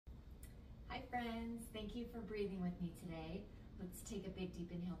friends. Thank you for breathing with me today. Let's take a big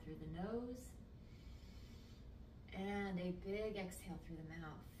deep inhale through the nose and a big exhale through the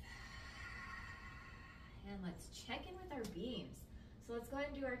mouth. And let's check in with our beams. So let's go ahead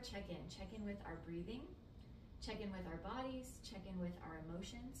and do our check-in. Check in with our breathing, check in with our bodies, check in with our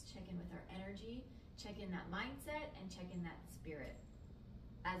emotions, check in with our energy, check in that mindset, and check in that spirit.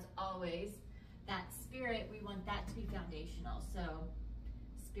 As always, that spirit, we want that to be foundational. So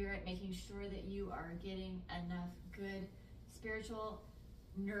spirit, making sure that you are getting enough good spiritual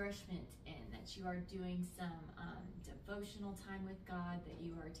nourishment in, that you are doing some devotional time with God, that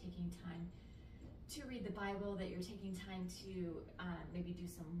you are taking time to read the Bible, that you're taking time to maybe do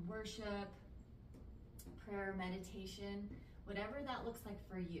some worship, prayer, meditation, whatever that looks like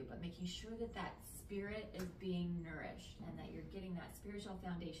for you, but making sure that that spirit is being nourished and that you're getting that spiritual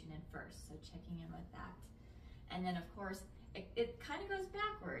foundation in first. So checking in with that. And then of course, it kind of goes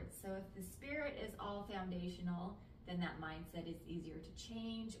backwards. So if the spirit is all foundational, then that mindset is easier to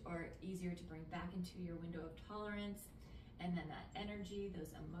change or easier to bring back into your window of tolerance. And then that energy,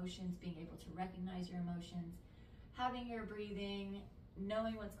 those emotions, being able to recognize your emotions, having your breathing,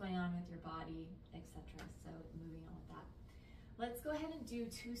 knowing what's going on with your body, etc. So moving on with that. Let's go ahead and do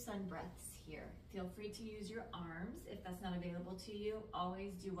 2 sun breaths here. Feel free to use your arms. If that's not available to you,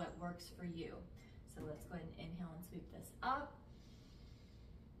 always do what works for you. So let's go ahead and inhale and sweep this up.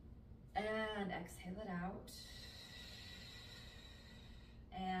 And exhale it out.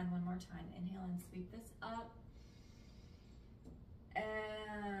 And one more time, inhale and sweep this up.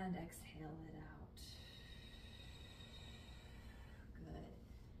 And exhale it out. Good.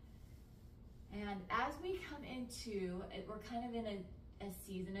 And as we come into it, we're kind of in a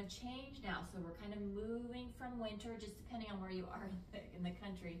season of change now. So we're kind of moving from winter, just depending on where you are in the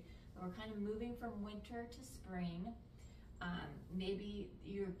country, but we're kind of moving from winter to spring. Maybe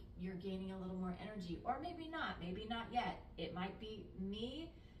you're gaining a little more energy, or maybe not yet. It might be me,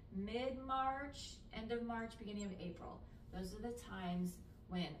 mid-March, end of March, beginning of April. Those are the times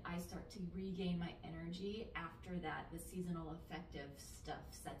when I start to regain my energy after that, the seasonal affective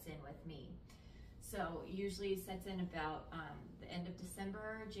stuff sets in with me. So usually sets in about the end of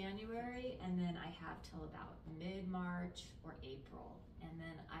December, January, and then I have till about mid-March or April. And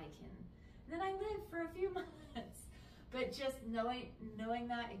then I live for a few months. But just knowing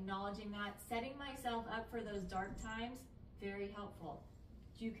that, acknowledging that, setting myself up for those dark times, very helpful.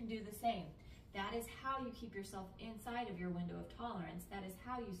 You can do the same. That is how you keep yourself inside of your window of tolerance. That is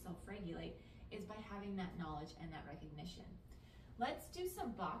how you self-regulate, is by having that knowledge and that recognition. Let's do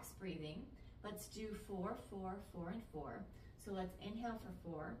some box breathing. Let's do 4, 4, 4, and 4. So let's inhale for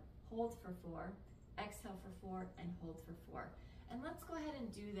 4, hold for 4, exhale for 4, and hold for 4. And let's go ahead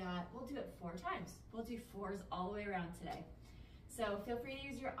and do that. We'll do it 4 times. We'll do 4s all the way around today. So feel free to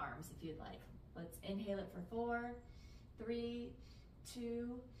use your arms if you'd like. Let's inhale it for 4, 3,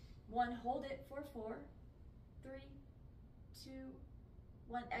 2, 1. Hold it for 4, 3, 2,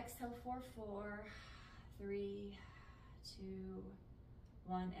 1. Exhale for 4, 3, 2,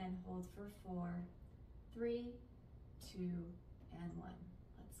 1. And hold for 4, 3, 2, and 1.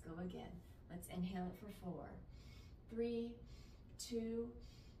 Let's go again. Let's inhale it for 4, 3, 2,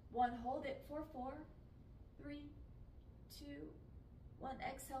 1. Hold it for 4, 3, 2, 1.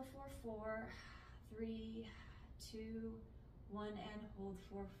 Exhale for 4, 3, 2, 1. And hold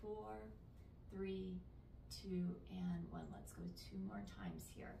for 4, 3, 2, and 1. Let's go 2 more times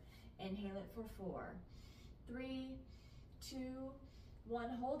here. Inhale it for 4, 3, 2, 1.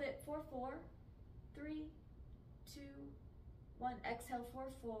 Hold it for 4, 3, 2, 1. Exhale for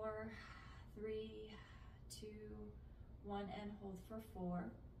 4, 3, 2, 1. And hold for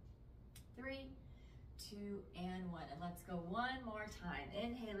 4, 3, 2, and 1. And let's go 1 more time.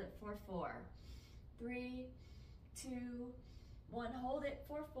 Inhale it for 4, 3, 2, 1. Hold it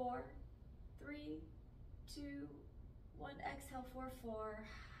for 4, 3, 2, 1. Exhale for 4,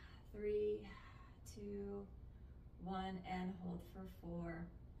 3, 2, 1. And hold for 4,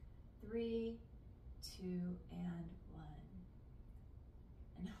 3, 2, and 1.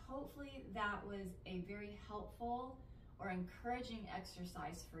 And hopefully that was a very helpful or encouraging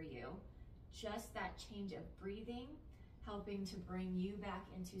exercise for you. Just that change of breathing, helping to bring you back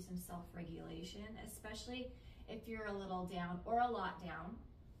into some self-regulation, especially if you're a little down or a lot down,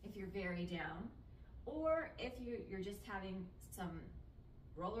 if you're very down, or if you're just having some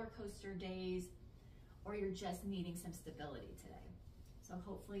roller coaster days, or you're just needing some stability today. So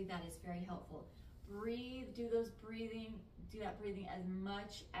hopefully that is very helpful. Breathe, do that breathing as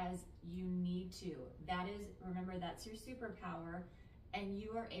much as you need to. That is, remember, that's your superpower, and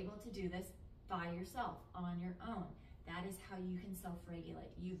you are able to do this by yourself, on your own. That is how you can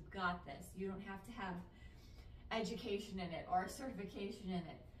self-regulate. You've got this. You don't have to have education in it or certification in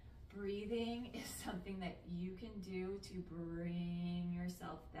it. Breathing is something that you can do to bring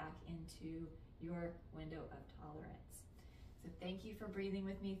yourself back into your window of tolerance. So thank you for breathing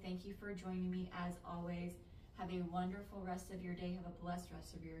with me. Thank you for joining me as always. Have a wonderful rest of your day. Have a blessed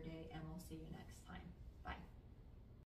rest of your day, and we'll see you next time.